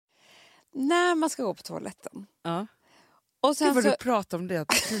när man ska gå på toaletten. Ja. Och sen vad så... du pratar om det,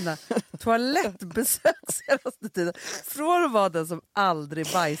 dina toalettbesök senaste tiden. Från att vara den som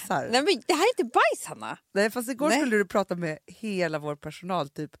aldrig bajsar. Nej, men det här är inte bajs, Hanna. Nej, fast igår skulle du prata med hela vår personal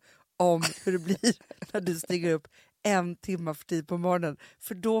typ om hur det blir när du stiger upp 1 timme för tid på morgonen.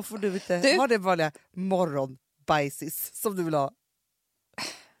 För då får du inte ha det vanliga morgonbajsis som du vill ha.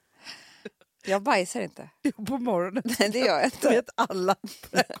 Jag bajsar inte. Jo, på morgonen. Nej, det gör jag inte. Det vet alla på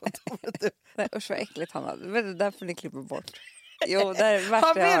det här kontoret. Nej, usch vad äckligt, Hanna. Det är därför ni klipper bort. Jo, det är det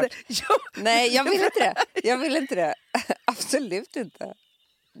värsta jag har hört. Nej, jag vill inte det. Jag vill inte det. Absolut inte.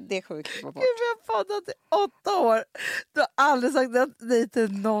 Det kommer vi klippa bort. Gud, vi har poddat i 8 år. Du har aldrig sagt nej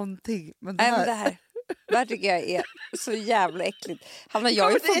till någonting. Men det här tycker jag är så jävla äckligt. Hanna,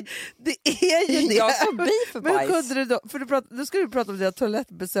 jag är det är ju det. Jag är förbi för bajs. Men kunde du då, för nu ska du prata om dina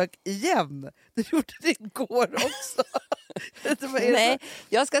toalettbesök igen. Du gjorde det igår också. Nej,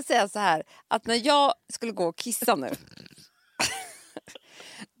 jag ska säga så här. Att när jag skulle gå och kissa nu.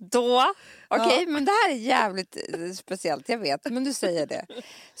 Då, okej, men det här är jävligt speciellt, jag vet, men du säger det.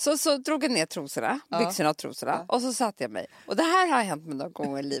 Så drog jag ner trosorna, byxorna och trosorna, och så satte jag mig. Och det här har hänt mig någon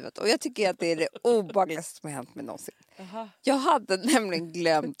gång i livet, och jag tycker att det är det obehagligaste som har hänt mig någonsin. Jag hade nämligen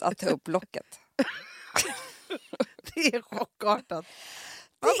glömt att ta upp locket. Det är chockartat.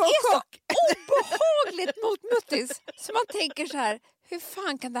 Det är så obehagligt mot Muttis, så man tänker så här, hur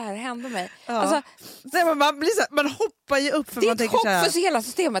fan kan det här hända mig? Ja. Alltså, nej, men man hoppar ju upp för det är man ett tänker så här. chock för hela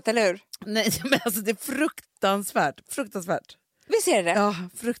systemet, eller hur? Nej, men alltså det är fruktansvärt. Visst är det? Ja,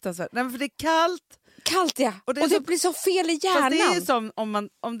 fruktansvärt. Nej, men för det är kallt. Kallt, ja. Och det blir så fel i hjärnan. Fast det är ju som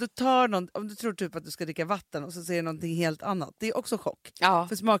om du tar om du tror typ att du ska dricka vatten och så ser du någonting helt annat. Det är också chock. Ja.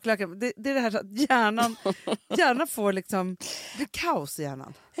 För smaklökar. Det är det här så att hjärnan får liksom, det blir kaos i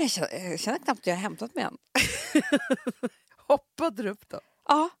hjärnan. Jag känner knappt att jag har hämtat mig än. Hoppade du upp då?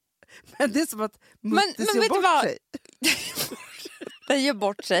 Ja. Men det är som att Muttis gör bort sig. Den gör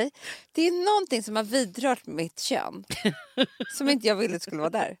bort sig. Det är någonting som har vidrört mitt kön. Som inte jag ville skulle vara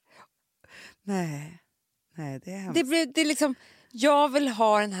där. Nej, det är hemskt. Det är liksom, jag vill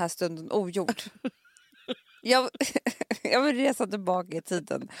ha den här stunden ogjord. Jag vill resa tillbaka i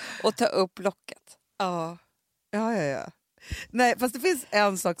tiden och ta upp locket. Ja. Nej, fast det finns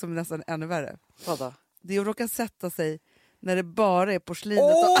en sak som är nästan ännu värre. Vadå? Det är att råka sätta sig när det bara är porslinet.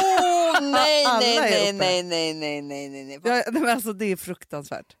 Nej. Ja, men alltså, det är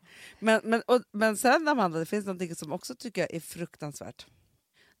fruktansvärt. Men sen, Amanda, det finns någonting som också tycker jag är fruktansvärt.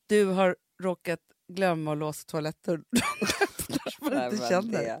 Du har råkat glömma att låsa toaletter. Nej, inte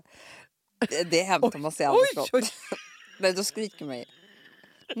känner. Det är hämtar man sig aldrig från. Nej, då skriker man ju.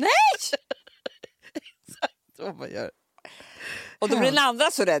 Nej! Exakt vad man gör. Och då blir den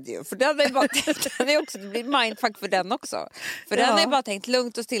andra så rädd ju. För den är också, det blir mindfuck för den också. För den är bara tänkt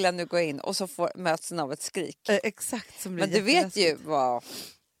lugnt och stilla, nu går jag in. Och så möts den av ett skrik. Exakt. Som men du vet ju vad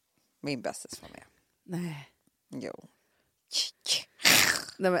min bästis var med. Nej. Jo.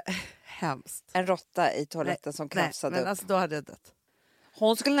 Nej, men hemskt. En råtta i toaletten som krafsade upp. Men alltså då hade jag dött.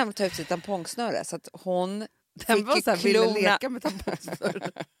 Hon skulle nämligen ta ut sitt tampongsnöre. Så att hon den var så här, ville leka med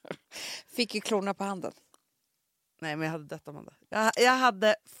tampongsnöre. Fick ju klorna på handen. Nej, men jag hade dött, Amanda. Jag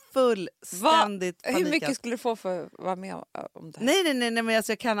hade fullständigt panik. Hur mycket skulle du få för att vara med om det här? Nej, men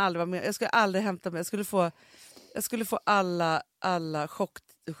alltså, jag kan aldrig vara med. Jag skulle aldrig hämta mig. Jag skulle få alla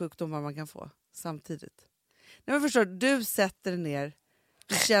sjukdomar man kan få samtidigt. Nej, men förstår du sätter dig ner.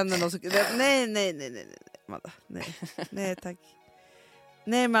 Du känner någon som... Nej, Amanda. Nej, tack.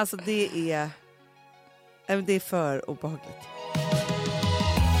 Nej, men alltså det är för obehagligt.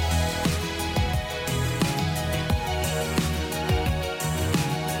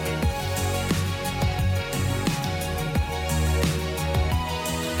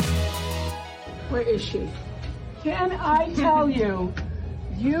 Where is she? Can I tell you,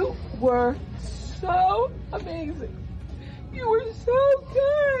 you were so amazing. You were so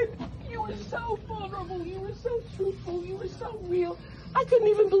good. You were so vulnerable. You were so truthful. You were so real. I couldn't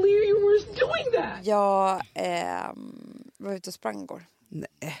even believe you were doing that. Jag var ute och sprang igår.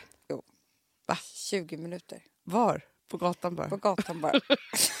 Nej. Jo. Va? 20 minuter. Var? På gatan bara? På gatan bara.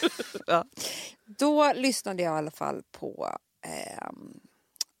 Ja. Då lyssnade jag i alla fall på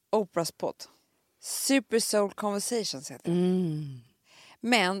Oprahs podd. Super Soul Conversations heter det.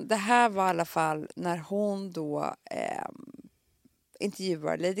 Men det här var i alla fall när hon då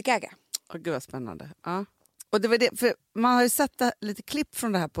intervjuar Lady Gaga. Gud vad spännande. Ja. Och det var det, för man har ju sett lite klipp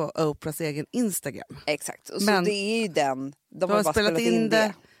från det här på Oprahs egen Instagram. Exakt, och så men det är ju den. De har bara spelat in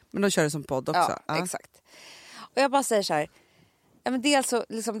det. Men de kör det som podd också. Ja, exakt. Och jag bara säger så här. Ja, men dels så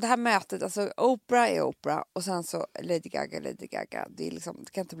liksom det här mötet, alltså Oprah är Oprah och sen så Lady Gaga. Det är liksom,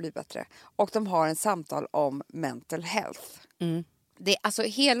 det kan inte bli bättre. Och de har en samtal om mental health. Det är alltså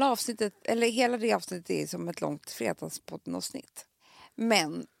hela det avsnittet är som ett långt Fredagspodden-avsnitt.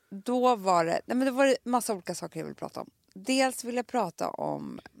 Men då var det massa olika saker jag vill prata om. Dels vill jag prata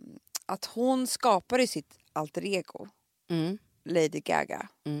om att hon skapade sitt alter ego. Lady Gaga.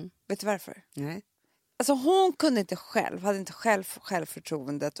 Vet du varför? Nej. Alltså hon kunde inte hade inte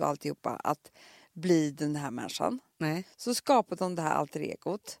självförtroendet och alltihopa att bli den här människan. Nej. Så skapade hon det här alter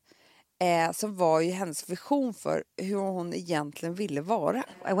egot. Som var ju hennes vision för hur hon egentligen ville vara.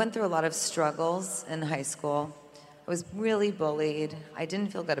 I went through a lot of struggles in high school. I was really bullied. I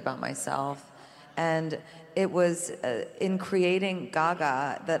didn't feel good about myself. And it was in creating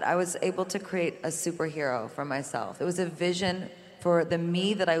Gaga that I was able to create a superhero for myself. It was a vision for the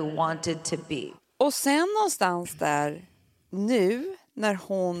me that I wanted to be. Och sen någonstans där nu när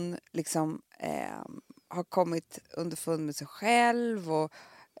hon liksom har kommit underfund med sig själv och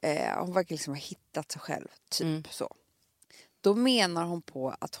hon verkar liksom ha hittat sig själv typ så. Då menar hon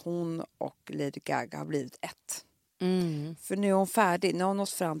på att hon och Lady Gaga har blivit ett. För nu är hon färdig, nu har hon nått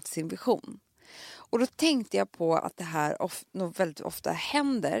fram till sin vision. Och då tänkte jag på att det här nog väldigt ofta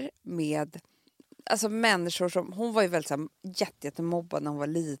händer med alltså människor som, hon var ju väldigt så här, jättemobbad när hon var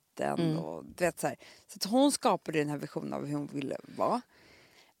liten och du vet så här. Så att hon skapade den här visionen av hur hon ville vara.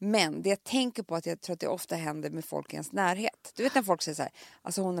 Men det jag tänker på att jag tror att det ofta händer med folk i ens närhet. Du vet när folk säger så här,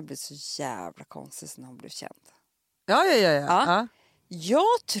 alltså hon har blivit så jävla konstig när hon blev känd. Ja.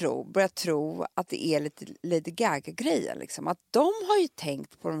 Jag börjar tro att det är lite Lady Gaga-grejer liksom. Att de har ju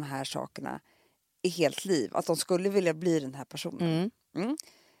tänkt på de här sakerna i helt liv. Att de skulle vilja bli den här personen.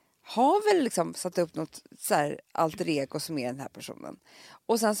 Har väl liksom satt upp något så här alter ego som är den här personen.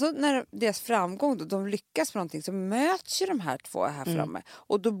 Och sen så när deras framgång då, de lyckas med någonting så möts ju de här två här framme.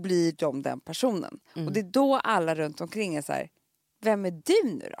 Och då blir de den personen. Och det är då alla runt omkring är så här, vem är du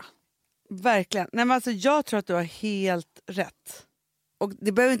nu då? Verkligen. Nej, men alltså, jag tror att du har helt rätt. Och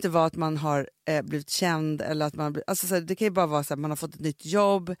det behöver inte vara att man har blivit känd eller att man alltså, så här, det kan ju bara vara så att man har fått ett nytt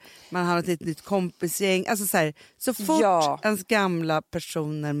jobb, man har ett nytt kompisgäng. Alltså, så fort ens gamla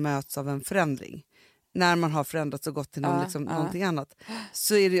personer möts av en förändring, när man har förändrats och gått till någonting annat,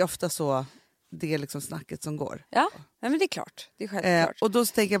 så är det ofta så det är liksom snacket som går. Ja, men det är klart. Det är självklart. Och då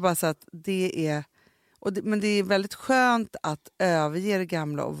tänker jag bara så att det är men det är väldigt skönt att överge det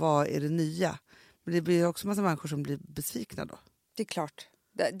gamla och vad är det nya. Men det blir också massa människor som blir besvikna då. Det är klart.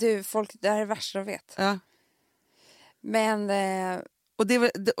 Det här är det värsta de vet. Ja. Men... Och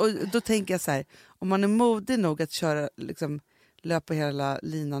då tänker jag så här, om man är modig nog att köra, liksom, löpa hela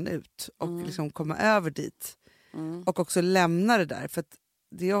linan ut och liksom komma över dit och också lämna det där. För att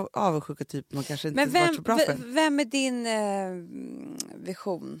det är avundsjuka typ man kanske inte varit så bra för. Vem är din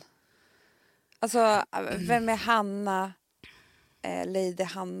vision? Alltså, vem är Hanna, Lady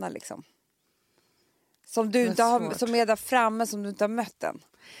Hanna liksom? Som du inte har, som är där framme, som du inte har mött än.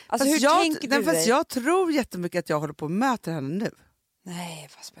 Alltså, hur tänker du dig? Jag tror jättemycket att jag håller på att möta henne nu. Nej,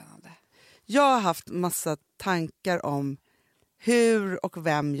 vad spännande. Jag har haft massa tankar om hur och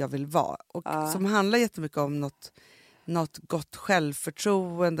vem jag vill vara. Och som handlar jättemycket om något gott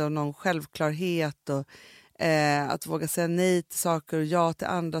självförtroende och någon självklarhet. Och att våga säga nej till saker och ja till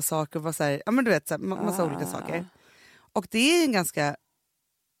andra saker. Och vara så här, ja, men du vet, så här, massa olika saker. Och det är en ganska...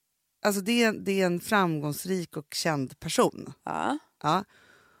 Alltså det är en framgångsrik och känd person. Ja.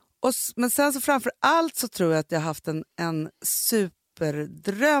 Men sen så framför allt så tror jag att jag har haft en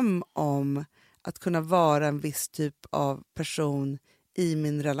superdröm om att kunna vara en viss typ av person i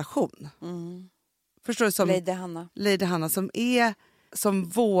min relation. Förstår du? Som Lady Hanna som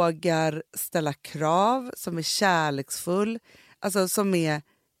vågar ställa krav, som är kärleksfull. Alltså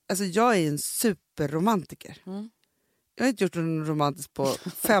jag är en superromantiker. Jag har inte gjort något romantiskt på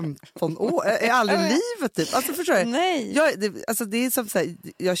 15 år. Aldrig i livet typ. Alltså förstår du? Nej. Det är som så här,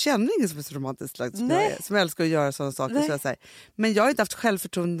 jag känner ingen som är så romantisk som älskar att göra sådana saker. Så här. Men jag har inte haft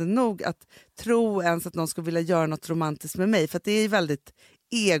självförtroende nog att tro ens att någon skulle vilja göra något romantiskt med mig. För att det är väldigt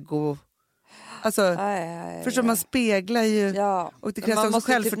ego... Alltså, förstår man speglar ju... Ja. Och det krävs man också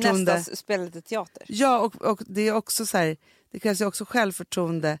måste självförtroende. Typ nästan spela lite teater. Ja, och det är också så här... Det krävs ju också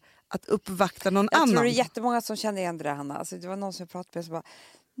självförtroende att uppvakta någon annan. Jag tror det är jättemånga som känner igen det där, Hanna. Alltså, det var någon som pratade med som bara,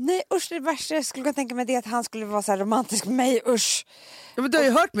 nej usch, det värsta jag skulle kunna tänka mig det att han skulle vara så här romantisk med mig, usch. Ja, men du har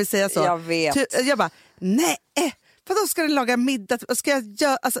ju hört mig säga så. Jag vet. Jag bara, nej, för då ska du laga middag? Ska jag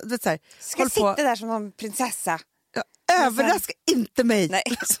göra, alltså, du vet, så här, ska jag sitta där som någon prinsessa? Ja, överraska inte mig. Nej.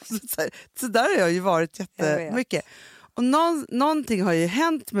 så där har jag ju varit jättemycket. Och någonting har ju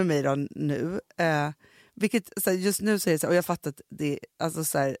hänt med mig då nu. Vilket så här, just nu säger så här, och jag fattar att det alltså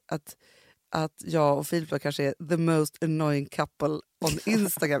så här, att jag och Filip kanske är the most annoying couple on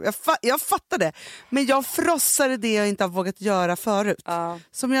Instagram. Jag fattar det. Men jag frossar i det jag inte har vågat göra förut.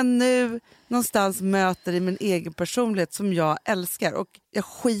 Som jag nu någonstans möter i min egen personlighet som jag älskar. Och jag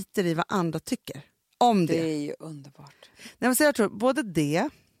skiter i vad andra tycker om det. Det är ju underbart. Nej, men så jag tror både det.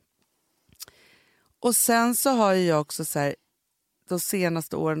 Och sen så har jag också så här, de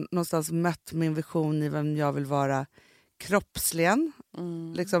senaste åren någonstans mött min vision i vem jag vill vara kroppsligen.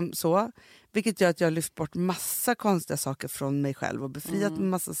 Liksom så. Vilket gör att jag har lyft bort massa konstiga saker från mig själv och befriat mig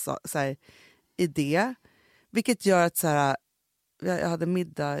massa så här, i det. Vilket gör att så här, jag hade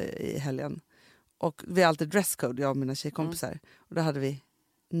middag i helgen och vi har alltid dresscode, jag och mina tjejkompisar. Och då hade vi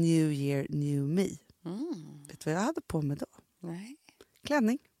New Year, New Me. Vet du vad jag hade på mig då? Nej.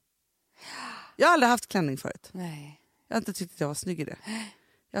 Klänning. Jag har aldrig haft klänning förut. Nej. Jag har inte tyckt att jag var snygg i det.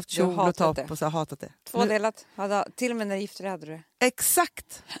 Jag har haft kjol och topp och så har hatat det. Tvådelat. Till och med när du gifte dig hade du det.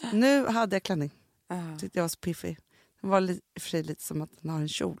 Exakt. Nu hade jag klänning. Tyckte jag var så piffig. Den var i och för sig lite som att den har en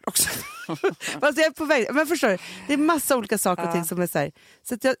kjol också. Fast jag är på väg. Men förstår du, det är massa olika saker och ting som är så här.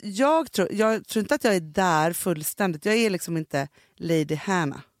 Så att jag tror inte att jag är där fullständigt. Jag är liksom inte Lady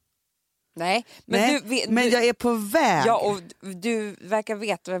Hannah. Nej, men jag är på väg. Ja, och du verkar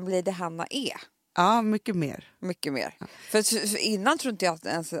veta vem Lady Hannah är. Ja, mycket mer. Mycket mer. Ja. För innan tror inte jag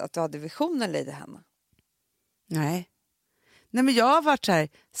ens att du hade visionen Lady Hannah. Nej, men jag har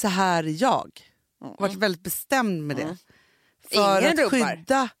varit så här är jag. Varit väldigt bestämd med det. För ingen att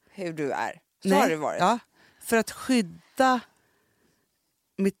skydda hur du är. Så har det varit. Ja, för att skydda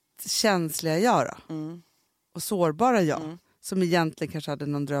mitt känsliga jag då. Och sårbara jag. Som egentligen kanske hade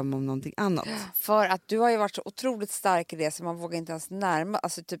någon dröm om någonting annat. För att du har ju varit så otroligt stark i det så man vågar inte ens närma.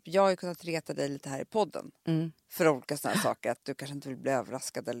 Alltså typ jag har ju kunnat reta dig lite här i podden. För olika sådana saker. Att du kanske inte vill bli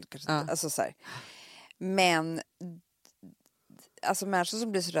överraskad. Eller kanske inte, alltså så här. Men alltså människor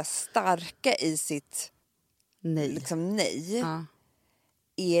som blir sådär starka i sitt liksom nej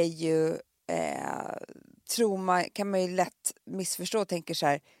är ju kan man ju lätt missförstå och tänker så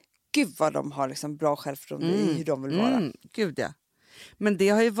här, gud vad de har liksom bra självförtroende i hur de vill vara. Gud ja. Men det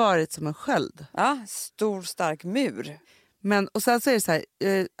har ju varit som en sköld. Ja, stor stark mur. Men och sen så är det så här,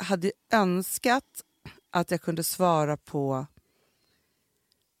 jag hade ju önskat att jag kunde svara på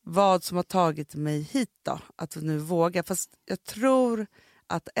vad som har tagit mig hit då. Att nu våga. Fast jag tror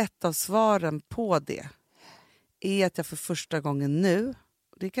att ett av svaren på det är att jag för första gången nu,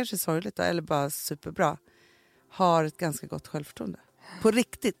 det är kanske sorgligt då, eller bara superbra, har ett ganska gott självförtroende. På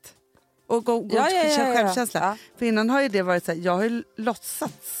riktigt. Och god självkänsla. Ja. För innan har ju det varit så här, jag har ju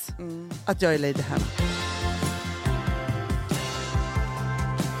låtsats att jag är Lady Hannah.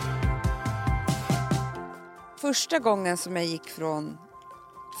 Första gången som jag gick från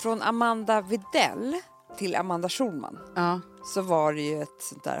Amanda Widell till Amanda Schulman så var det ju ett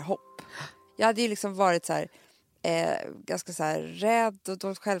sånt där hopp. Jag hade ju liksom varit så här ganska så här rädd och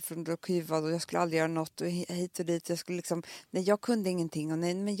dåligt självförtroende och kuvad och jag skulle aldrig göra något och hit och dit. Jag skulle liksom, nej jag kunde ingenting och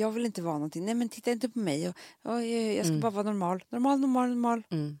nej men jag vill inte vara någonting. Nej men titta inte på mig och jag ska bara vara normal.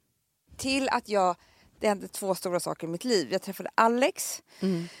 Till att det hände 2 stora saker i mitt liv. Jag träffade Alex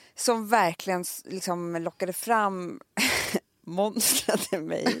som verkligen liksom lockade fram monstret i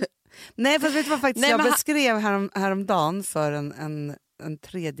mig. Nej, fast vet du vad faktiskt jag beskrev häromdagen för en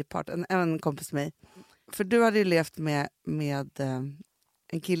tredje part, en kompis med mig. För du hade ju levt med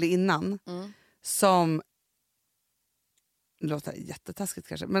en kille innan som, det låter jättetaskigt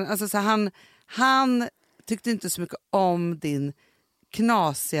kanske, men alltså så han tyckte inte så mycket om din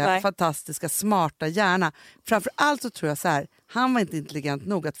knasiga, fantastiska, smarta hjärna. Framförallt så tror jag så här, han var inte intelligent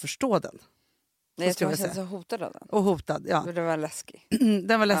nog att förstå den. Nej, jag tror han kände sig hotad av den. Och hotad, ja. Det var läskig.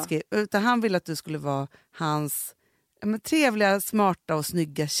 Den var läskig. Utan han ville att du skulle vara hans trevliga, smarta och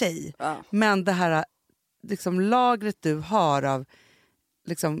snygga tjej. Ja. Men det här liksom, lagret du har av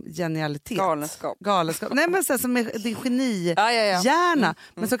liksom, genialitet. Galenskap. Nej, men så som är din genihjärna.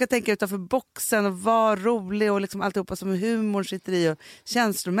 Men som kan tänka utanför boxen och vara rolig och liksom alltihopa som humor sitter i och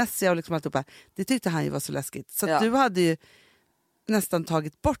känslomässiga och liksom alltihopa. Det tyckte han ju var så läskigt. Så du hade ju nästan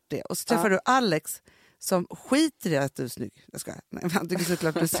tagit bort det. Och så träffar du Alex som skiter i att du är snygg. Han tycker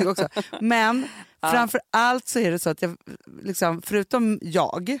såklart du är snygg också. Men framför allt så är det så att jag, liksom, förutom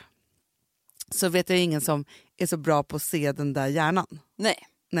jag, så vet jag ingen som är så bra på att se den där hjärnan.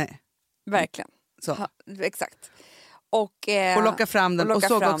 Nej. Verkligen. Så. Exakt. Och locka fram den. Och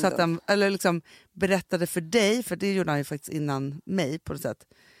såg också att den, eller liksom berättade för dig, för det gjorde han ju faktiskt innan mig på något sätt.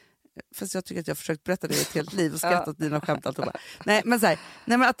 Fast jag tycker att jag försökt berätta det i ett helt liv och skrattat dina skämt allt och bara. Nej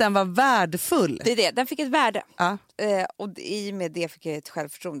men att den var värdefull. Det är det, den fick ett värde. Och i med det fick jag ett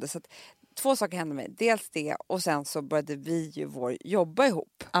självförtroende. Så att 2 saker hände mig. Dels det, och sen så började vi ju jobba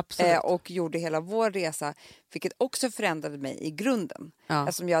ihop. Absolut. Och gjorde hela vår resa, vilket också förändrade mig i grunden. Ja.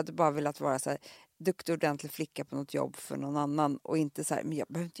 Eftersom jag hade bara velat vara så här duktig ordentlig flicka på något jobb för någon annan, och inte så här, men jag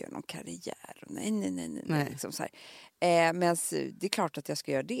behöver inte göra någon karriär. Nej. Liksom så här. Men det är klart att jag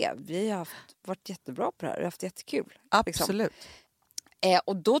ska göra det. Vi har varit jättebra på det här och haft jättekul. Absolut. Liksom.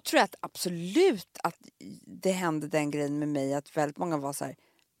 Och då tror jag att absolut att det hände den grejen med mig, att väldigt många var så här,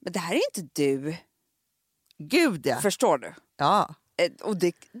 men det här är inte du. Gud, ja. Förstår du? Ja. Och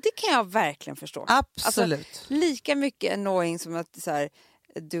det kan jag verkligen förstå. Absolut. Alltså, lika mycket annoying som att så här,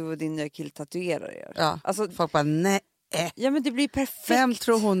 du och din nya kill tatuerar er. Ja. Alltså, folk bara, nej. Ja, men det blir perfekt. Vem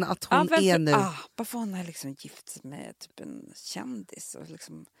tror hon att hon är nu? Varför hon har liksom gift sig med typ en kändis och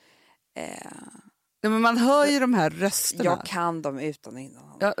liksom... Ja, men man hör ju de här rösterna. Jag kan dem utan och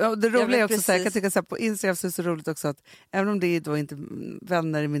innan. Ja, det roliga är också precis. så här, jag kan tycka så här, på Instagram så är det så roligt också att även om det är då inte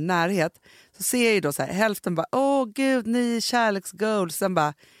vänner i min närhet, så ser jag ju då så här, hälften bara, åh gud, ni är kärleksgoals. Sen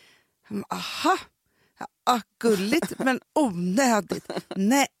bara, aha, ja, gulligt men onödigt.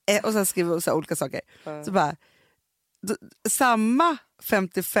 Nej. Och sen skriver jag så här olika saker. Så bara, samma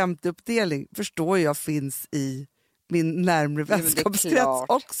 50-50 uppdelning förstår jag finns i min närmare vänskapskrets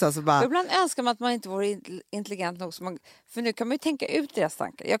också. Så bara... Ibland önskar man att man inte vore intelligent nog. För nu kan man ju tänka ut deras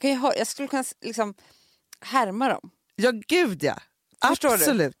tankar. Jag skulle kunna liksom härma dem. Ja, gud ja. Förstår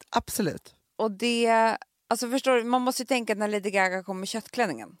absolut, du? Absolut. Och det, alltså förstår du, man måste ju tänka att när Lady Gaga kom med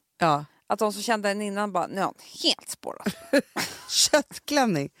köttklänningen. Ja. Att de som kände den innan bara, nu helt spårat.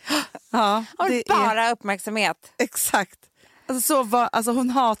 Köttklänning. Ja, det bara är... uppmärksamhet. Exakt. Alltså hon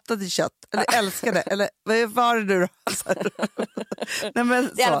hatade kött, eller älskade, eller vad var det nu då? Nej, men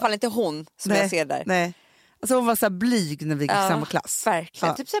det är i alla fall inte hon som jag ser där. Nej. Alltså hon var så här blyg när vi gick i samma klass. Verkligen,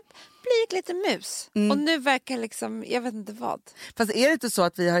 ja. Typ så här, blyg lite mus. Och nu verkar liksom, jag vet inte vad. Fast är det inte så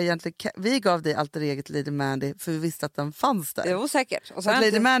att vi gav dig alter eget Lady Mandy för vi visste att den fanns där? Det var säkert. Och så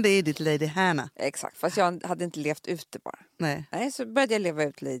Lady Mandy är ditt Lady Hannah. Exakt, fast jag hade inte levt ut det bara. Nej, så började jag leva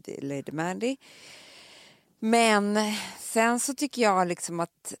ut Lady Mandy. Men sen så tycker jag liksom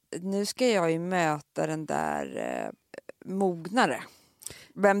att nu ska jag ju möta den där mognare.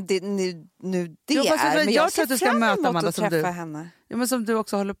 Vem det nu det är. Men jag tror att du ska möta Amanda som du. Henne. Ja, men som du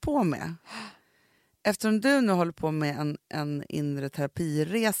också håller på med. Eftersom du nu håller på med en inre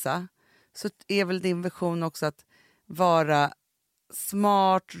terapiresa, så är väl din vision också att vara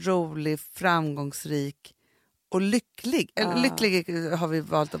smart, rolig, framgångsrik och lycklig. Eller lycklig har vi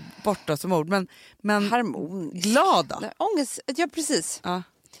valt att borta som ord. Men harmonisk. Glada. Nej, ångest, ja, precis. Ja.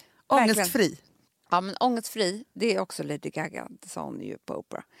 Ångestfri. Ja, men ångestfri, det är också Lady Gaga, det sa hon ju på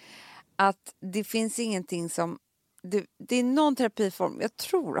opera. Att det finns ingenting som... Det är någon terapiform, jag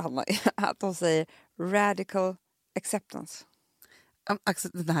tror Hanna, att de säger radical acceptance.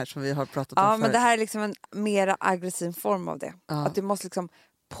 Den här som vi har pratat om förut. Men det här är liksom en mer aggressiv form av det. Ja. Att du måste liksom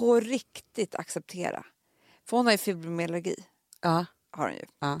på riktigt acceptera. För hon har ju fibromyalgi. Ja. Har hon ju.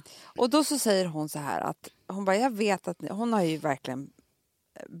 Ja. Och då så säger hon så här att hon bara, jag vet att hon har ju verkligen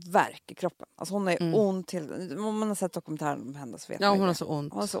värk i kroppen. Alltså hon har ju ont till, om man har sett dokumentären om henne så vet man. Hon har så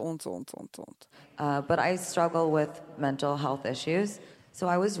ont. Hon har så ont. But I struggle with mental health issues.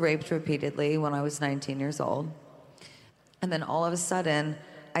 So I was raped repeatedly when I was 19 years old. And then all of a sudden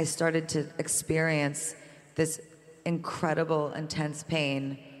I started to experience this incredible intense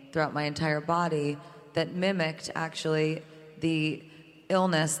pain throughout my entire body that mimicked actually the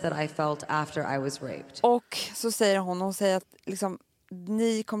illness that I felt after I was raped. Och så säger hon säger att liksom,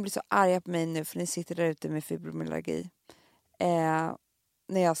 ni kommer bli så arga på mig nu för ni sitter där ute med fibromyalgi.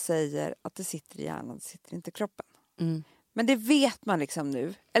 När jag säger att det sitter i hjärnan, det sitter inte i kroppen. Men det vet man liksom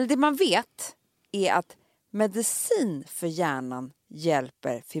nu. Eller det man vet är att medicin för hjärnan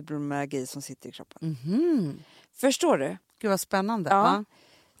hjälper fibromyalgi som sitter i kroppen. Förstår du? Gud vad spännande. Ja.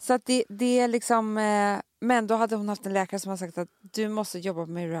 Så att det är liksom... men då hade hon haft en läkare som har sagt att du måste jobba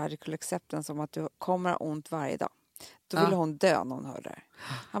med radical acceptance, om att du kommer ha ont varje dag. Då ville hon dö när hon hörde det.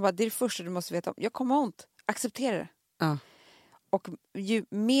 Han bara, det är det första du måste veta om. Jag kommer ha ont. Acceptera det. Och ju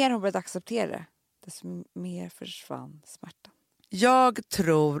mer hon började acceptera det, desto mer försvann smärtan. Jag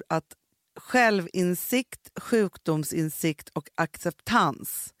tror att självinsikt, sjukdomsinsikt och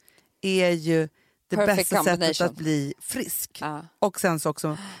acceptans är ju det bästa sättet att bli frisk. Och sen så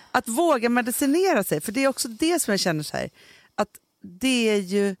också att våga medicinera sig. För det är också det som jag känner så här. Att det är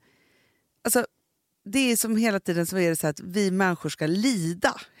ju... Alltså, det är som hela tiden så är det så här att vi människor ska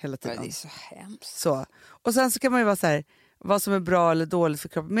lida hela tiden. Ja, det är så hemskt. Så. Och sen så kan man ju vara så här, vad som är bra eller dåligt för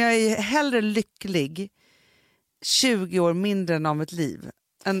kroppen. Men jag är hellre lycklig 20 år mindre än av mitt liv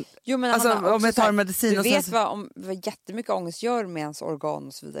Men alltså, Hanna, om jag tar medicin. Du vet vad jättemycket ångest gör med ens organ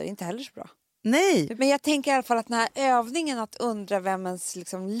och så vidare. Inte heller så bra. Nej. Men jag tänker i alla fall att den här övningen att undra vem ens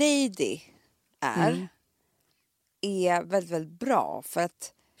liksom lady är väldigt, väldigt bra. För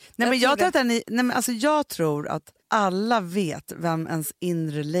att jag tror att alla vet vem ens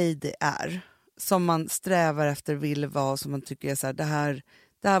inre lady är. Som man strävar efter, vill vara, som man tycker är så här,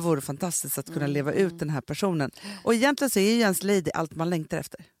 det här vore fantastiskt att kunna leva ut den här personen. Och egentligen så är ju ens lady allt man längtar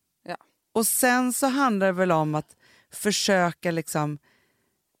efter. Ja. Och sen så handlar det väl om att försöka liksom,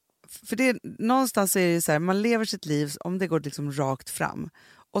 för det någonstans är det så här, man lever sitt liv om det går liksom rakt fram.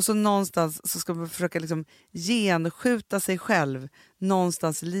 Och så någonstans så ska man försöka liksom genskjuta sig själv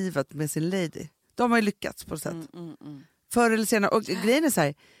någonstans i livet med sin lady. Då har man ju lyckats på ett sätt. Förr eller senare. Och grejen är så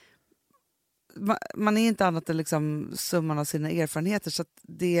här, man är inte annat än liksom summan av sina erfarenheter, så att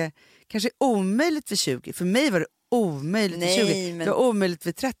det kanske är omöjligt vid 20. För mig var det omöjligt vid 20. Det var omöjligt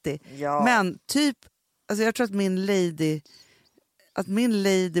vid 30. Ja. Men typ, alltså jag tror att min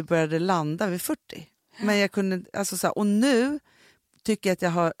lady började landa vid 40. Men jag kunde, alltså så här, och nu tycker jag att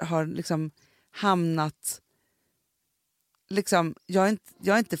jag har liksom hamnat liksom, jag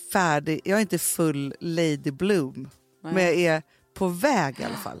är inte färdig, jag är inte full lady bloom. Nej. Men jag är på väg i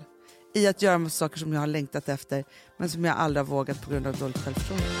alla fall. I att göra massa saker som jag har längtat efter, men som jag aldrig har vågat på grund av dåligt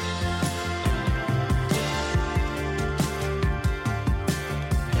självförtroende.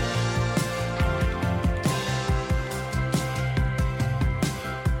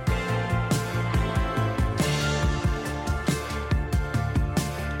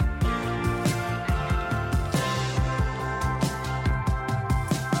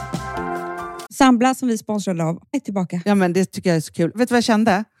 Sambla som vi sponsrade av är tillbaka. Ja, men det tycker jag är så kul. Vet du vad jag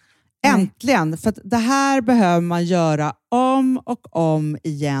kände? Äntligen! För att det här behöver man göra om och om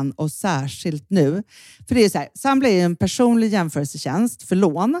igen, och särskilt nu. För det är så här, Sambla är en personlig jämförelsetjänst för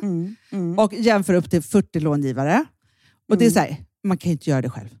lån och jämför upp till 40 långivare. Och det är så här, man kan ju inte göra det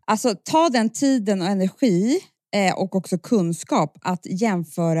själv. Alltså ta den tiden och energi och också kunskap att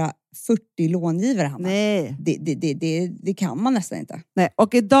jämföra 40 långivare, Hanna. Nej. Det kan man nästan inte. Nej.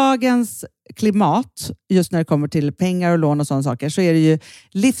 Och i dagens klimat, just när det kommer till pengar och lån och sådana saker, så är det ju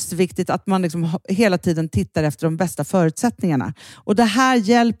livsviktigt att man liksom hela tiden tittar efter de bästa förutsättningarna. Och det här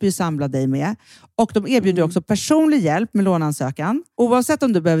hjälper ju Sambla dig med. Och de erbjuder också personlig hjälp med låneansökan. Oavsett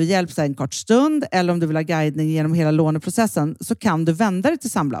om du behöver hjälp en kort stund eller om du vill ha guidning genom hela låneprocessen, så kan du vända dig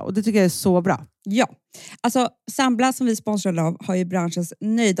till Sambla. Och det tycker jag är så bra. Ja, alltså Sambla som vi sponsrade av har ju branschens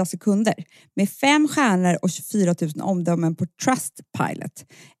nöjdaste kunder med 5 stjärnor och 24 000 omdömen på Trustpilot.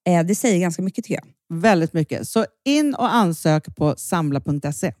 Det säger ganska mycket, tycker jag. Väldigt mycket. Så in och ansök på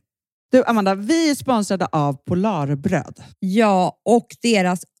sambla.se. Du Amanda, vi är sponsrade av Polarbröd. Ja, och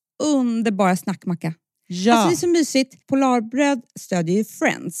deras underbara snackmacka. Ja. Alltså det är så mysigt. Polarbröd stödjer ju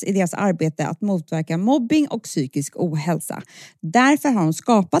Friends i deras arbete att motverka mobbing och psykisk ohälsa. Därför har de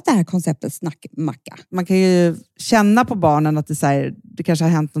skapat det här konceptet snackmacka. Man kan ju känna på barnen att det, så här, det kanske har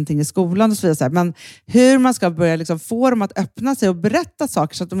hänt någonting i skolan och så vidare. Så här. Men hur man ska börja liksom få dem att öppna sig och berätta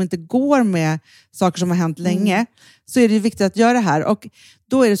saker så att de inte går med saker som har hänt länge. Så är det ju viktigt att göra det här. Och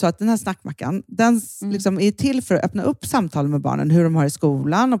då är det så att den här snackmackan, den liksom är till för att öppna upp samtal med barnen. Hur de har i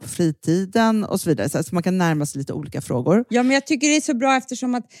skolan och på fritiden och så vidare. Så man kan närma sig lite olika frågor. Ja, men jag tycker det är så bra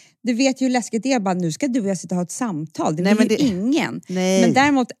eftersom att du vet ju hur läskigt det är. Bara, nu ska du och jag sitta och ha ett samtal. Det vill ju ingen. Nej. Men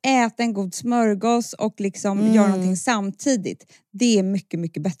däremot äta en god smörgås och liksom göra någonting samtidigt. Det är mycket,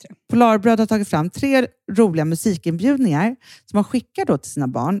 mycket bättre. Polarbröd har tagit fram 3 roliga musikinbjudningar som man skickar då till sina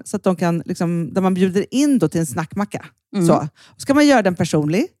barn. Så att de kan, liksom, där man bjuder in då till en snackmacka. Så. Och ska man göra den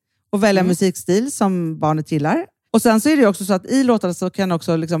personlig och välja musikstil som barnet gillar. Och sen så är det också så att i låtarna så kan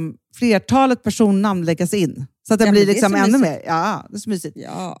också liksom flertalet personnamn läggas in. Så att det blir liksom ännu mer. Ja, det är så mysigt.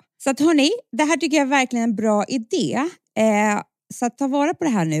 Ja. Så att hörni, det här tycker jag är verkligen en bra idé. Så att ta vara på det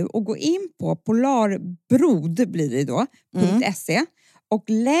här nu och gå in på polarbrod blir det då, .se och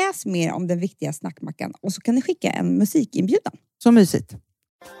läs mer om den viktiga snackmackan. Och så kan ni skicka en musikinbjudan. Så mysigt.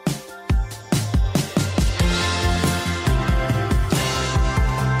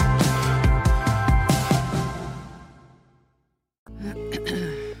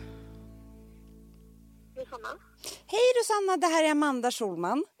 Hej Rosanna, det här är Amanda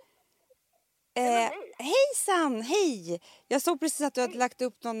Schulman. Hejsan, hej! Jag såg precis att du hade lagt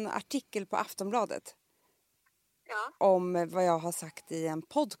upp någon artikel på Aftonbladet. Ja. Om vad jag har sagt i en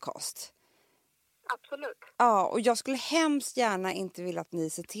podcast. Absolut. Ja, och jag skulle hemskt gärna inte vilja att ni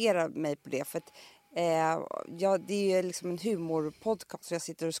citerar mig på det. För att det är ju liksom en humorpodcast. Så jag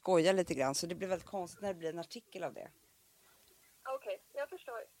sitter och skojar lite grann. Så det blir väldigt konstigt när det blir en artikel av det. Okej, jag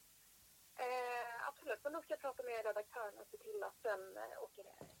förstår. Absolut. men då ska jag prata med redaktören och se till att den åker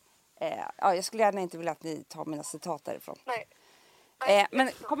ner. Ja, jag skulle gärna inte vilja att ni tar mina citat därifrån. Nej.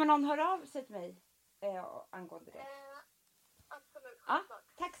 Men kommer någon höra av sig till mig angående det? Absolut. Ja,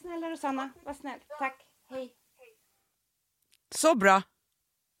 tack snälla Rosanna. Vad snäll. Tack. Hej. Så bra.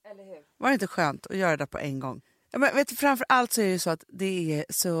 Eller hur? Var det inte skönt att göra det på en gång? Ja, men vet du, framför allt så är det ju så att det är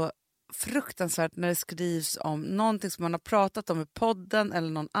så fruktansvärt när det skrivs om någonting som man har pratat om i podden eller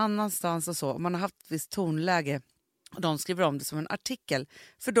någon annanstans och så. Man har haft ett visst tonläge och de skriver om det som en artikel.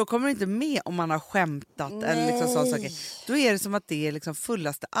 För då kommer det inte med om man har skämtat eller liksom sådana saker. Då är det som att det är liksom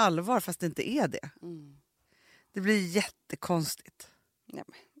fullaste allvar fast det inte är det. Det blir jättekonstigt. Nej,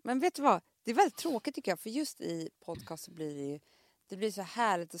 men vet du vad? Det är väldigt tråkigt tycker jag. För just i podcast så blir det ju... Det blir så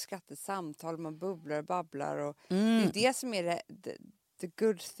härligt och skrattigt samtal. Man bubblar och babblar. Och det är det som är the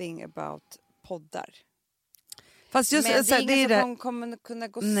good thing about poddar. Fast just, men det är ingen det som kommer kunna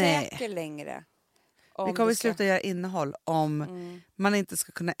gå säker längre. Vi kommer sluta göra innehåll om man inte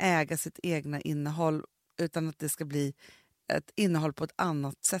ska kunna äga sitt egna innehåll. Utan att det ska bli ett innehåll på ett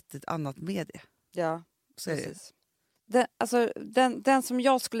annat sätt, ett annat medie. Ja, så precis. Den som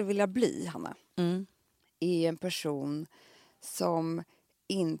jag skulle vilja bli, Hanna, är en person som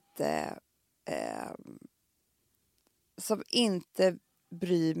inte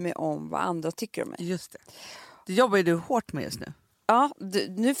bryr mig om vad andra tycker om mig. Just det. Det jobbar ju du hårt med just nu. Ja,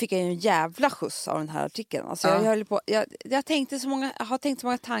 nu fick jag ju en jävla skjuts av den här artikeln. Alltså jag har tänkt så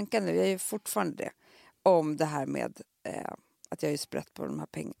många tankar nu, jag är ju fortfarande det, om det här med att jag är sprätt på de här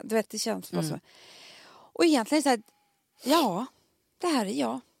pengarna. Du vet, det känns bara så. Och egentligen så här, ja, det här är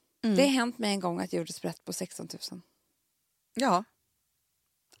jag. Det har hänt mig en gång att jag gjorde sprätt på 16 000. Ja.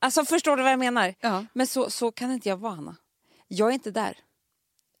 Alltså förstår du vad jag menar? Ja. Men så kan inte jag vara, Hanna. Jag är inte där.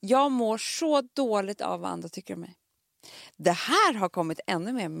 Jag mår så dåligt av vad andra tycker om mig. Det här har kommit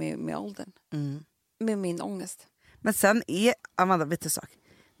ännu mer med åldern. Med min ångest. Men sen är, Amanda, vet du sak?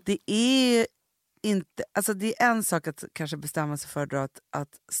 Det är inte, alltså det är en sak att kanske bestämma sig för då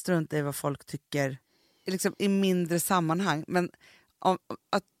att strunta i vad folk tycker liksom i mindre sammanhang. Men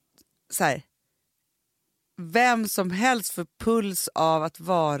att så här, vem som helst får puls av att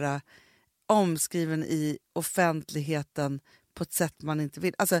vara omskriven i offentligheten på ett sätt man inte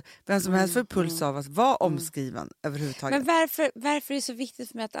vill. Alltså vem som helst får puls av att vara omskriven överhuvudtaget. Men varför är det så viktigt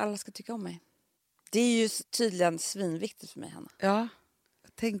för mig att alla ska tycka om mig? Det är ju tydligen svinviktigt för mig, Hanna. Ja,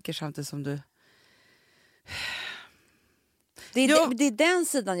 jag tänker samtidigt som du... Det är den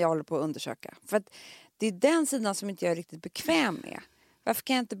sidan jag håller på att undersöka. För att det är den sidan som inte jag är riktigt bekväm med. Varför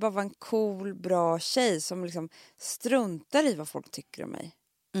kan jag inte bara vara en cool, bra tjej som liksom struntar i vad folk tycker om mig?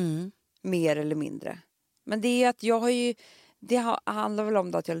 Mer eller mindre. Men det är att jag har ju... Det handlar väl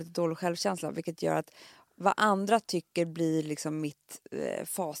om att jag har lite dålig självkänsla. Vilket gör att vad andra tycker blir liksom mitt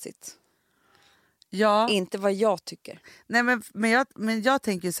facit. Ja. Inte vad jag tycker. Nej, men jag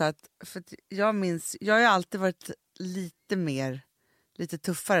tänker så att... För att jag har ju alltid varit lite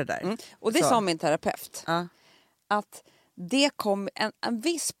tuffare där. Och det sa min terapeut. Ja. Att det kom, en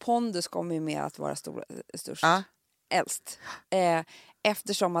viss pondus kommer ju med att vara störst. Ja. Äldst.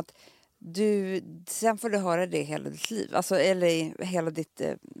 Eftersom att sen får du höra det hela ditt liv. Alltså, eller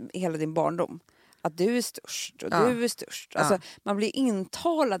hela din barndom. Att du är störst och du är störst. Alltså, man blir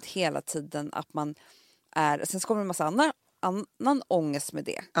intalad hela tiden att man är... Sen så kommer det en massa annan ångest med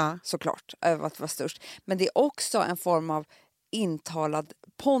det. Såklart. Över att vara störst. Men det är också en form av intalad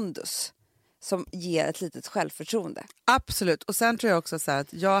pondus. Som ger ett litet självförtroende. Absolut. Och sen tror jag också så här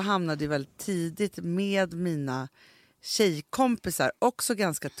att jag hamnade väldigt tidigt med mina tjejkompisar. Också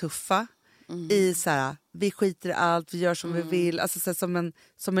ganska tuffa. I så här, vi skiter i allt, vi gör som vi vill. Alltså så här,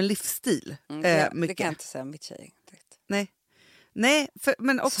 som en livsstil. Det kan jag inte säga om mitt tjej. Nej,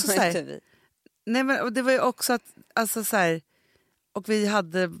 men också så här, nej, men och det var ju också att alltså så här, och vi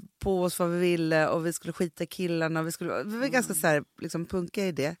hade på oss vad vi ville och vi skulle skita i killarna och vi var ganska så här liksom punka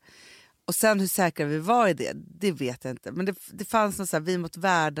i det. Och sen hur säkra vi var i det vet jag inte. Men det fanns någon så här vi mot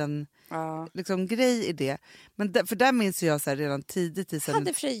världen liksom grej i det. Men för där minns jag så här redan tidigt i sen...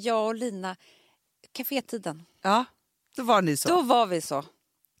 Hade för sig jag och Lina kafétiden. Ja, då var ni så. Då var vi så.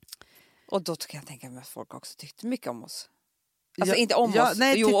 Och då kan jag tänka mig att folk också tyckte mycket om oss. Alltså inte om oss.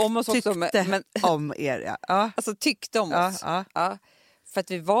 Nej, om oss också. Men om er, ja. Alltså tyckte om oss. Ja. För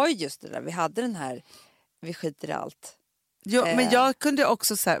att vi var ju just det där. Vi hade den här, vi skiter i allt. Jo, men jag kunde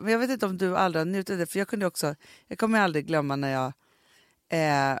också så här, men jag vet inte om du aldrig har njutit det, för jag kunde också, jag kommer aldrig glömma när jag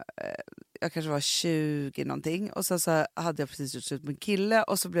kanske var 20 någonting och så hade jag precis gjort slut med en kille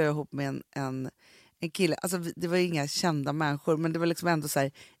och så blev jag ihop med en kille, alltså det var inga kända människor men det var liksom ändå så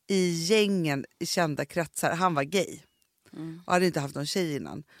här, i gängen, i kända kretsar, han var gay. Och hade inte haft någon tjej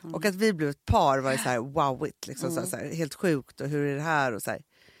innan. Och att vi blev ett par var ju så här wowigt. Liksom, så här, helt sjukt. Och hur är det här? Och så här.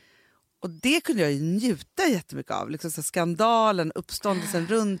 Och det kunde jag ju njuta jättemycket av. Liksom så skandalen, uppståndelsen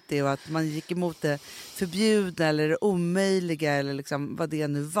runt det. Och att man gick emot det förbjudna eller det omöjliga. Eller liksom vad det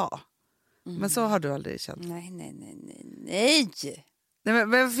nu var. Men så har du aldrig känt. Nej. Nej,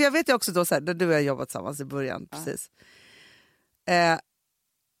 men för jag vet ju också då så här, när du och jag jobbat tillsammans i början. Precis.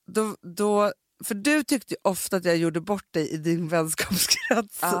 Då, för du tyckte ju ofta att jag gjorde bort dig i din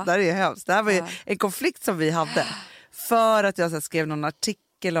vänskapskrets. Så där är hemskt. Det här var ju en konflikt som vi hade. För att jag så här, skrev någon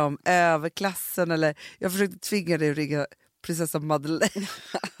artikel om överklassen. Eller jag försökte tvinga dig att ringa prinsessa Madeleine.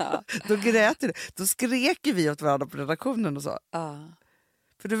 Då grät du. Då skrek vi åt varandra på redaktionen och så.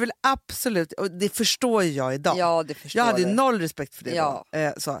 För du vill absolut, och det förstår jag idag. Ja, det förstår jag hade ju det. noll respekt för det Ja.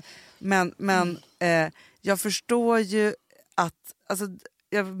 då. Så. Men jag förstår ju att, alltså,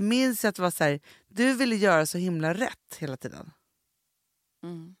 jag minns att det var så här, du ville göra så himla rätt hela tiden.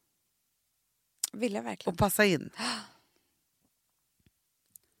 Vill jag verkligen. Och passa in.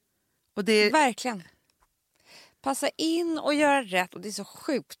 Och det Verkligen. Passa in och göra rätt. Och det är så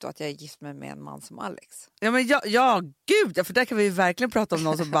sjukt då att jag är gift med en man som Alex. Ja, men gud, för där kan vi ju verkligen prata om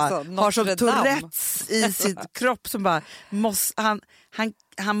någon som bara Alltså, har som Notre Dame. Tourettes i sin kropp som bara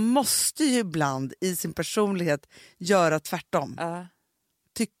han måste ju ibland i sin personlighet göra tvärtom.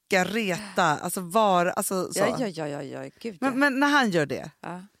 Tycka, reta, alltså vara, alltså så. Ja, gud ja. Men när han gör det,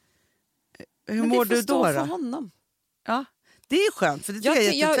 hur mår du då? Men det får stå för honom. Ja, det är skönt, för det tycker jag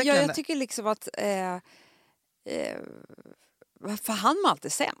är jätteutvecklande. Jag tycker liksom att för han är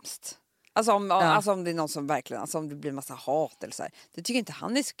alltid sämst. Alltså om det är någon som verkligen, alltså om det blir massa hat eller så här. Det tycker inte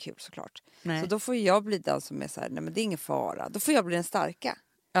han är så kul såklart. Nej. Så då får jag bli den som är så här, nej men det är ingen fara. Då får jag bli den starka.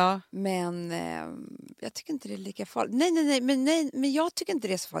 Ja. Men jag tycker inte det är lika farligt. Nej, men jag tycker inte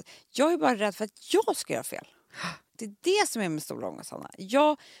det är så farligt. Jag är bara rädd för att jag ska göra fel. Det är det som är min stora ångest, Hanna.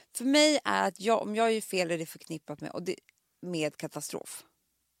 För mig är att om jag gör fel är det förknippat med katastrof.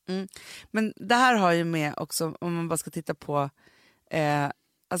 Men det här har ju med också, om man bara ska titta på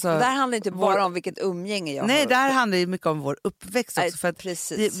alltså, det här handlar inte bara om vilket umgänge jag har. Nej, det här handlar ju mycket om vår uppväxt också. För att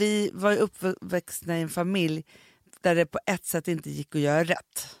precis. Vi var ju uppväxta i en familj där det på ett sätt inte gick att göra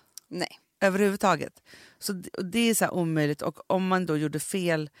rätt. Nej. Överhuvudtaget. Så det är så här omöjligt. Och om man då gjorde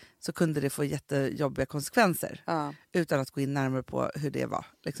fel så kunde det få jättejobbiga konsekvenser. Utan att gå in närmare på hur det var.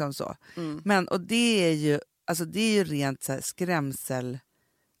 Liksom så. Men, och det är ju rent så här skrämsel.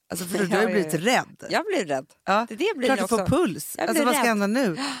 Alltså för du har ju blivit rädd. Jag blir rädd. Ja. Det blir klart du får puls. Alltså vad ska hända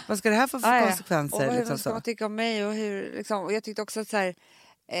nu? Vad ska det här få för konsekvenser? Och liksom vad ska så. man tycka om mig? Och hur, liksom, och jag tyckte också att så här...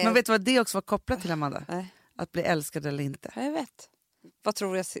 Men vet du vad det också var kopplat till, Amanda? Nej. Att bli älskad eller inte. Ja, jag vet. Vad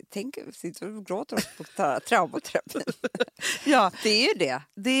tror jag tänker? Sitter och gråter på traumaterapi. Ja. Det är ju det.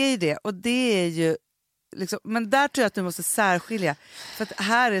 Det är ju det. Och det är ju... Liksom, men där tror jag att du måste särskilja. För att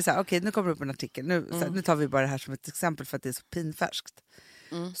här är det så här, okej, nu kommer det upp en artikel. Nu tar vi bara det här som ett exempel för att det är så pinfärskt.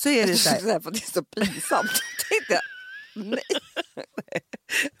 Så är det så här. För att det är så pinsamt. Tänkte jag. Nej.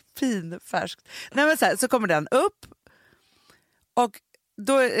 Pinfärskt. Nej, men så här, så kommer den upp. Och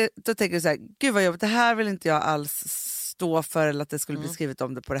då tänker du så här, gud vad jobbigt, det här vill inte jag alls stå för. Eller att det skulle bli skrivet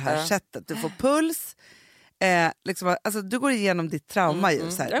om det på det här sättet. Du får puls. Liksom, alltså, du går igenom ditt trauma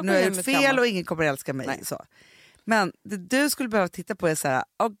ju. Så här. Nu har jag gjort fel och ingen kommer älska mig. Så. Men det du skulle behöva titta på är så här,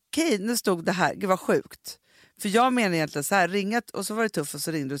 okej, nu stod det här, gud vad sjukt. För jag menar egentligen så här, ringat och så var det tufft och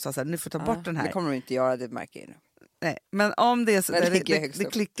så ringde du och sa så här, nu får ta bort den här. Det kommer du inte göra, det märker jag nu. Nej, men om det är så, det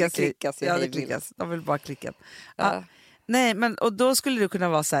klickas. Ja, det klickas. De vill bara klicka. Nej, men och då skulle du kunna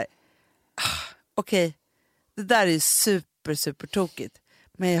vara så här, okej, det där är ju super tokigt.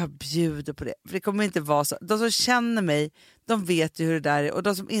 Men jag bjuder på det. För det kommer inte vara så. De som känner mig, de vet ju hur det där är. Och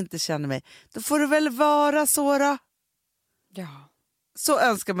de som inte känner mig, då får det väl vara så då. Ja. Så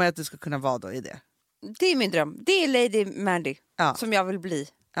önskar man att du ska kunna vara då i det. Det är min dröm. Det är Lady Mandy som jag vill bli.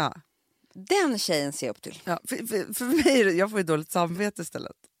 Ja. Den tjejen ser jag upp till. Ja, för mig, jag får ju dåligt samvete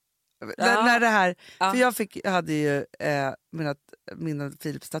istället. När det här, för jag hade ju min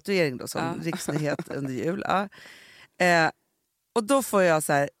Philips tatuering då som riksnyhet under jul. Och då får jag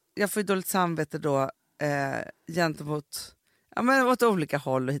så här, jag får ju dåligt samvete då gentemot åt olika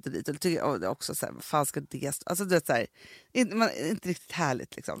håll och hit och dit. Och tycker också så här, vad fan ska det... Alltså det är så här, inte riktigt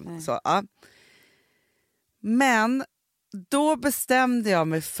härligt liksom. Så, Men då bestämde jag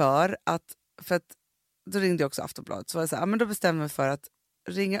mig för att då ringde jag också Aftonbladet. Så var jag så här, men då bestämde jag mig för att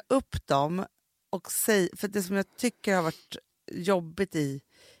ringa upp dem och säga, för det som jag tycker har varit jobbigt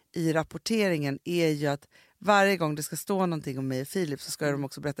i rapporteringen är ju att varje gång det ska stå någonting om mig och Filip så ska de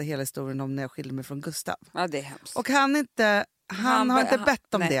också berätta hela historien om när jag skilde mig från Gustav. Ja, det är hemskt. Och han har inte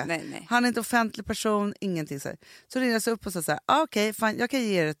bett om det. Nej. Han är inte offentlig person, ingenting så. Så ringde jag så upp och sa så här, okej, fan, jag kan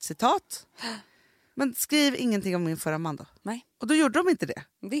ge er ett citat. Men skriv ingenting om min förra man då. Nej. Och då gjorde de inte det.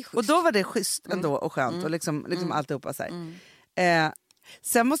 Det är schysst. Och då var det schysst ändå och skönt och liksom alltihopa så här.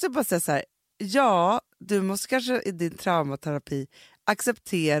 Sen måste jag bara säga så här, ja, du måste kanske i din traumaterapi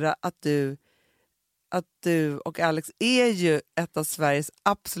acceptera att du och Alex är ju ett av Sveriges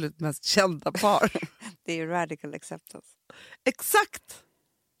absolut mest kända par. Det är ju radical acceptance. Exakt!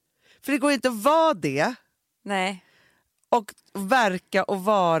 För det går inte att vara det. Nej. Och verka och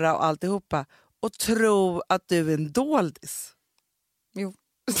vara och alltihopa. Och tro att du är en doldis. Jo.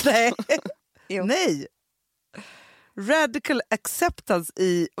 Nej. Jo. Nej. Radical acceptance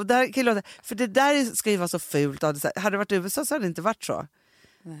i... Och det här kan låta, för det där ska ju vara så fult. Hade det varit i USA så hade det inte varit så.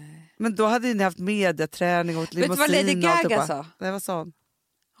 Nej. Men då hade ni haft mediaträning och limousin. Vet du vad Lady Gaga sa? Nej, vad sa hon?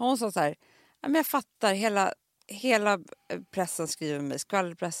 Hon sa så här, ja, men jag fattar, hela pressen skriver mig,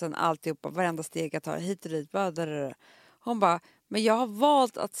 skvallerpressen, alltihopa, varenda steg jag tar, hit och dit, bara. Hon bara, men jag har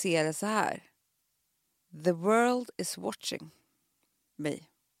valt att se det så här. The world is watching me.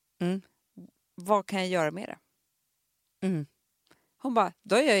 Vad kan jag göra med det? Hon bara,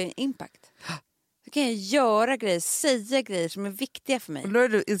 då gör jag en impact. Då kan jag göra grejer, säga grejer som är viktiga för mig. Och då har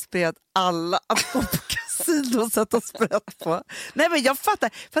du inspirerat alla att gå på kasino och sätta sprätt på. Nej, men jag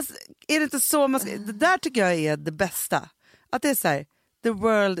fattar. Fast är det inte så man ska... Det där tycker jag är det bästa. Att det är så här, the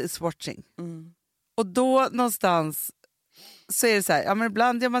world is watching. Och då någonstans så är det så här, ja men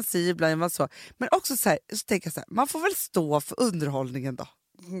ibland gör man si, ibland gör man så. Men också så här, så tänker jag så här, man får väl stå för underhållningen då.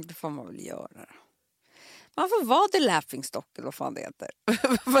 Det får man väl göra. Man får vara the laughing stock eller vad fan det heter.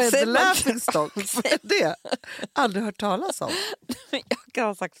 Vad är the laughing stock? Vad är det? Aldrig hört talas om. Jag kan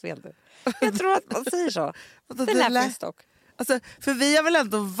ha sagt fel nu. Jag tror att man säger så. The laughing stock. Alltså, för vi har väl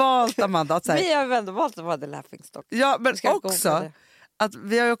ändå valt, Amanda, att så här, vi har väl ändå valt att vara the laughing stock. Ja, men också att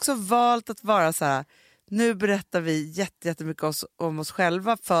vi har ju också valt att vara så här, nu berättar vi jättemycket om oss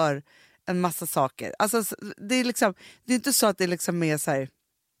själva för en massa saker. Alltså det är liksom, det är inte så att det liksom är så här,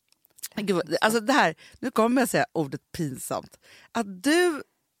 gud, alltså det här, nu kommer jag säga ordet pinsamt. Att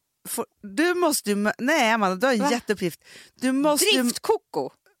du måste ju, nej Amanda, du har en jätteuppgift. Du måste Driftkoko.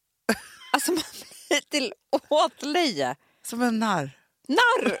 Alltså man blir till åtlöje. Som en narr.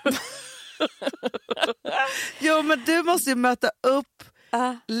 Jo, men du måste ju möta upp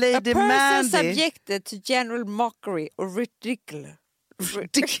Lady Mandy. A person subjected to general mockery or ridicule.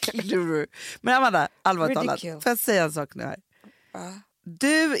 Men Amanda, allvarligt talat, får jag säga en sak nu här?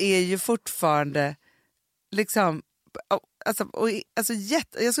 Du är ju fortfarande liksom, jag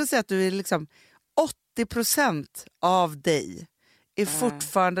skulle säga att du är liksom 80% av dig är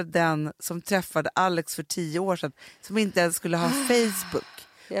fortfarande den som träffade Alex för 10 år sedan, som inte ens skulle ha Facebook.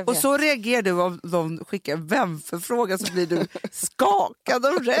 Och så reagerar du om de skickar en vänförfrågan, så blir du skakad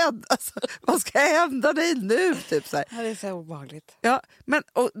och rädd. Alltså, vad ska hända dig nu? Typ så här. Det är så obehagligt. Ja, men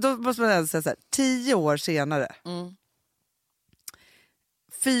och då måste man säga så här, 10 år senare.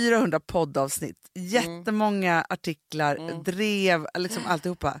 400 poddavsnitt, jättemånga artiklar, drev, liksom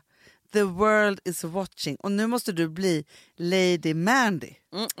alltihopa. The world is watching. Och nu måste du bli Lady Mandy.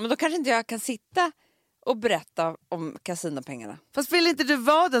 Men då kanske inte jag kan sitta och berätta om kasinopengarna. Fast vill inte du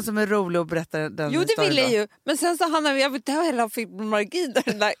vara den som är rolig och berätta den? Jo, det vill jag ju. Men sen så Hanna, jag vill inte ha hela fibromyalgi där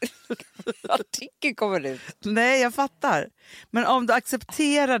den där artikeln kommer ut. Nej, jag fattar. Men om du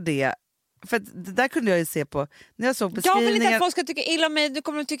accepterar det, för det där kunde jag ju se på när jag såg beskrivningen. Jag vill inte att folk ska tycka illa om mig. Nu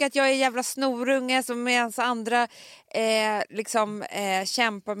kommer de tycka att jag är en jävla snorunge som medan andra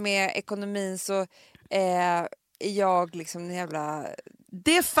kämpar med ekonomin, så är jag liksom en jävla...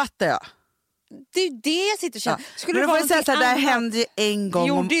 Det fattar jag. Det är ju det jag sitter och känner. Men du får säga att det här händer ju en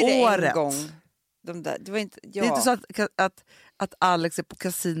gång om året. En gång. Det var inte, ja. Det är inte så att Alex är på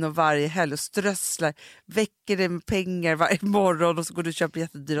kasino varje helg och strösslar, väcker dig med pengar varje morgon och så går du och köper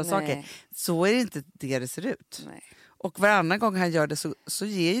jättedyra saker. Så är det inte det ser ut. Nej. Och varannan gång han gör det så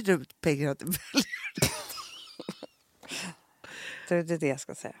ger ju du pengar till väljare. Det är det jag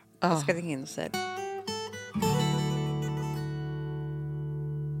ska säga. Jag ska ringa in och säga det.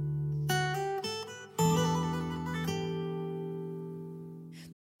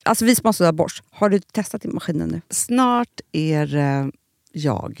 Alltså vi som har sådär borst, har du testat i maskinen nu? Snart är det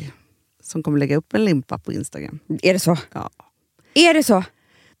jag som kommer lägga upp en limpa på Instagram. Är det så? Ja. Är det så?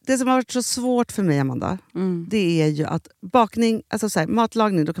 Det som har varit så svårt för mig, Amanda, det är ju att bakning, alltså så här,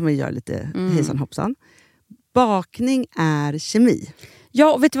 matlagning, då kan man göra lite hejsan hoppsan. Bakning är kemi.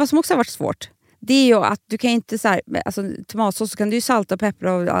 Ja, och vet du vad som också har varit svårt? det är ju att du kan inte så här, alltså tomatsås så kan du ju salta och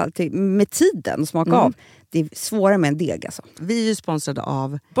peppra och allting med tiden och smaka av. Det är svårare med en deg alltså. Vi är ju sponsrade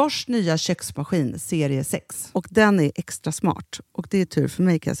av Bors nya köksmaskin serie 6. Och den är extra smart. Och det är tur för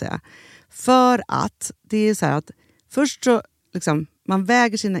mig kan jag säga. För att det är så här att först så liksom, man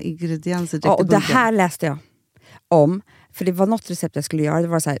väger sina ingredienser direkt och i bunken. det här läste jag om. För det var något recept jag skulle göra. Det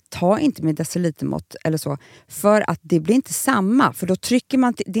var så här, ta inte med decilitermått eller så. För att det blir inte samma. För då trycker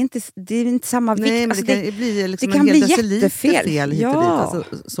man... Det är inte samma vikt. Nej, men alltså, det kan bli liksom det kan bli deciliter jättefel. Fel hit och dit.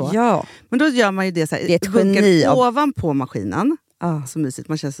 Alltså, så. Ja. Men då gör man ju det så här. Det är ett geni av... ovanpå maskinen. Så mysigt,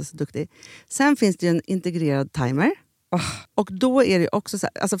 man känns så duktig. Sen finns det ju en integrerad timer. Och då är det också så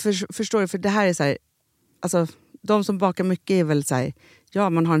här... Alltså förstår du? För det här är så här... Alltså, de som bakar mycket är väl så här... Ja,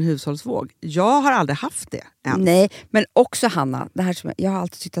 man har en hushållsvåg. Jag har aldrig haft det än. Nej, men också Hanna, det här som jag har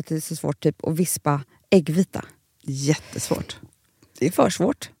alltid tyckt att det är så svårt typ att vispa äggvita. Jättesvårt. Det är för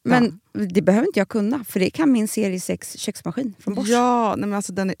svårt. Men det behöver inte jag kunna, för det kan min serie 6 köksmaskin från Bosch. Ja, nej men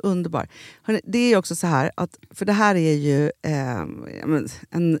alltså den är underbar. Hörrni, det är ju också så här, att, för det här är ju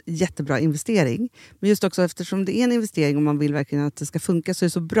en jättebra investering. Men just också eftersom det är en investering och man vill verkligen att det ska funka så är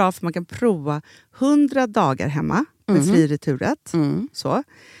det så bra för man kan prova 100 dagar hemma med fri returrätt. Så.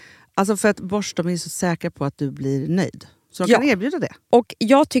 Alltså för att Bosch, de är så säkra på att du blir nöjd. Så de kan erbjuda det. Och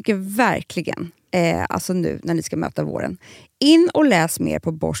jag tycker verkligen, alltså nu när ni ska möta våren, in och läs mer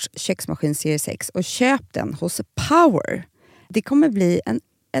på Bosch köksmaskin serie 6 och köp den hos Power. Det kommer bli en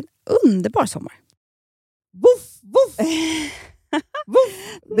underbar sommar. Woof, woof.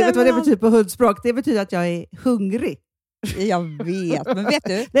 Woof. Vet vad det betyder på hundspråk? Det betyder att jag är hungrig. Jag vet, men vet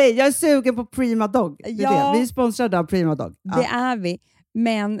du? Nej, jag är sugen på Prima Dog. Det är Ja. det. Vi är sponsrade av Prima Dog. Det är vi.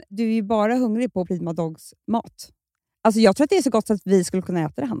 Men du är ju bara hungrig på Prima Dogs mat. Alltså jag tror att det är så gott så att vi skulle kunna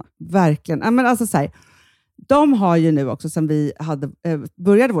äta det, Hanna. Verkligen. Ja, men alltså, så här, de har ju nu också, sen vi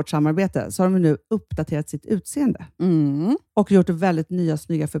började vårt samarbete, så har de nu uppdaterat sitt utseende. Och gjort väldigt nya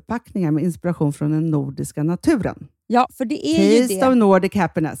snygga förpackningar med inspiration från den nordiska naturen. Ja, för det är ju det. Taste of Nordic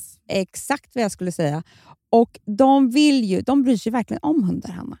happiness. Exakt vad jag skulle säga. Och de bryr sig verkligen om hundar,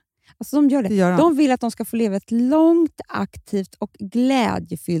 Hanna. Alltså de gör det. De vill att de ska få leva ett långt, aktivt och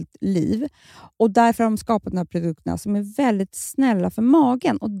glädjefyllt liv. Och därför har de skapat de här produkterna som är väldigt snälla för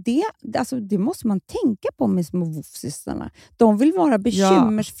magen. Och det måste man tänka på med små woofsistarna. De vill vara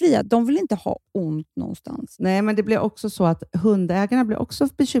bekymmersfria. Ja. De vill inte ha ont någonstans. Nej, men det blir också så att hundägarna blir också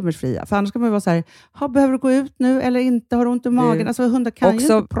bekymmersfria. För annars kan man ju vara så här, behöver du gå ut nu eller inte? Har du ont i magen? Alltså hundar kan också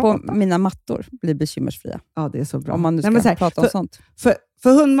ju inte prata. På mina mattor blir bekymmersfria. Ja, det är så bra. Om man nu ska prata om sånt.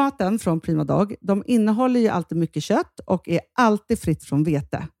 För hundmaten från Prima Dog, de innehåller ju alltid mycket kött och är alltid fritt från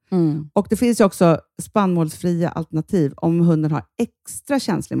vete. Och det finns ju också spannmålsfria alternativ om hunden har extra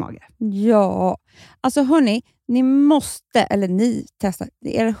känslig mage. Ja, alltså hörni, ni testar.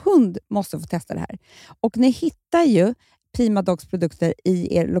 Er hund måste få testa det här. Och ni hittar ju Prima Dogs produkter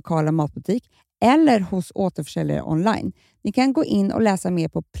i er lokala matbutik eller hos återförsäljare online. Ni kan gå in och läsa mer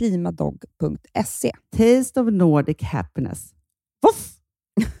på primadog.se. Taste of Nordic happiness. Voff!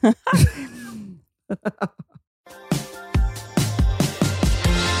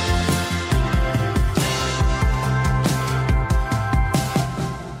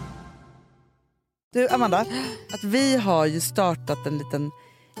 Du Amanda, att vi har ju startat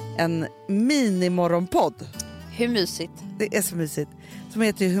en mini-morgonpodd. Hur mysigt? Det är så mysigt. Som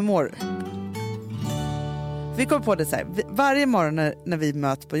heter ju Humor. Vi kommer på det så här. Varje morgon när vi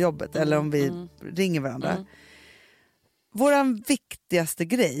möts på jobbet eller om vi ringer varandra. Vår viktigaste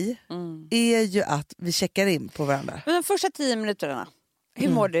grej är ju att vi checkar in på varandra. Men de första 10 minuterna, hur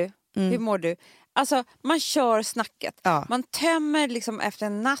mår du? Hur mår du? Alltså man kör snacket. Ja. Man tömmer liksom efter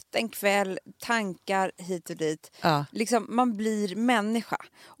en natt, en kväll, tankar hit och dit. Ja. Liksom, man blir människa.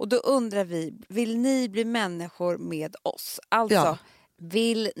 Och då undrar vi, vill ni bli människor med oss? Alltså,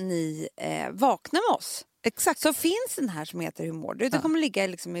 vill ni vakna med oss? Exakt. Så finns den här som heter Hur mår du? Det kommer ligga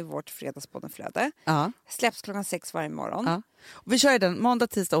liksom i vårt Fredagspodden-flöde. Släpps 6 varje morgon. Och vi kör den måndag,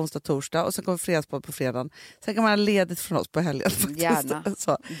 tisdag, onsdag, torsdag. Och sen kommer Fredagspodden på fredagen. Sen kan man ha ledigt från oss på helgen. Gärna,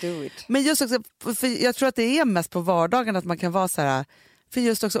 så. Do it. Men just också, för jag tror att det är mest på vardagen att man kan vara så här. För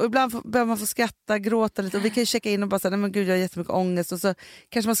just också, och ibland behöver man få skratta, gråta lite. Och vi kan ju checka in och bara säga, nej men gud jag har jättemycket ångest. Och så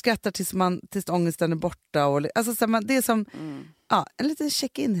kanske man skrattar tills ångesten är borta. Och, alltså, så det är som en liten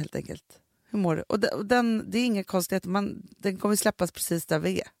check-in helt enkelt. Hur mår du? Och det är inga konstigheter. Den kommer släppas precis där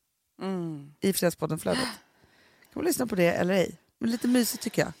vi är. I Fredagspodden-flödet. Kan man lyssna på det eller ej? Men lite mysigt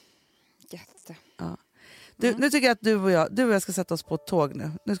tycker jag. Jätte. Ja. Nu tycker jag att du och jag ska sätta oss på ett tåg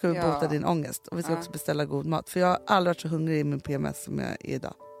nu. Nu ska vi bota din ångest. Och vi ska också beställa god mat. För jag har aldrig varit så hungrig i min PMS som jag är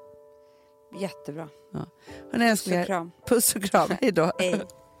idag. Jättebra. Ja. Hörrni, Puss och kram. Puss och kram. Hej då. Hej.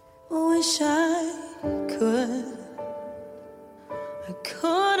 Wish I could. I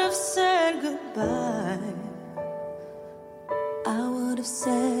could have said goodbye. I would have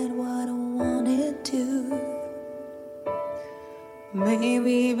said what I wanted to.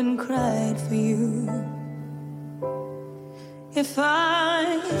 Maybe even cried for you. If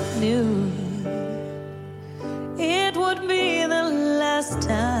I knew it would be the last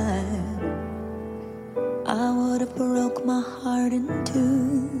time, I would have broke my heart in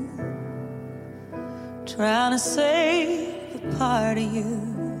two, trying to save a part of you.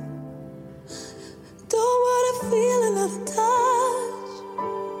 Don't wanna feel another touch.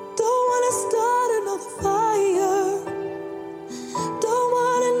 Don't wanna start another fire. Don't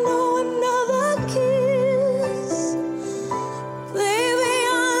wanna know another kiss. Baby,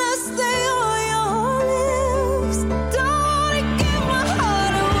 unless they are your lips. Don't wanna give my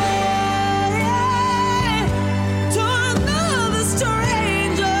heart away to another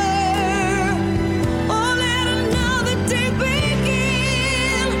stranger. Or let another day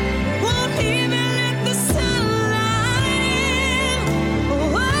begin. Won't even let the sunlight in.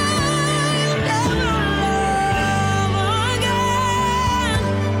 Oh, I'll never love again.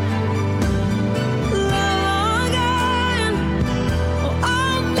 Love again. Oh,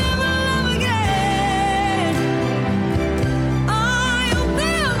 I'll never love again. I'll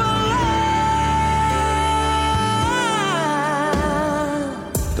never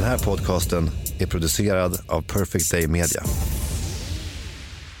love. Den här podcasten är producerad av Perfect Day Media.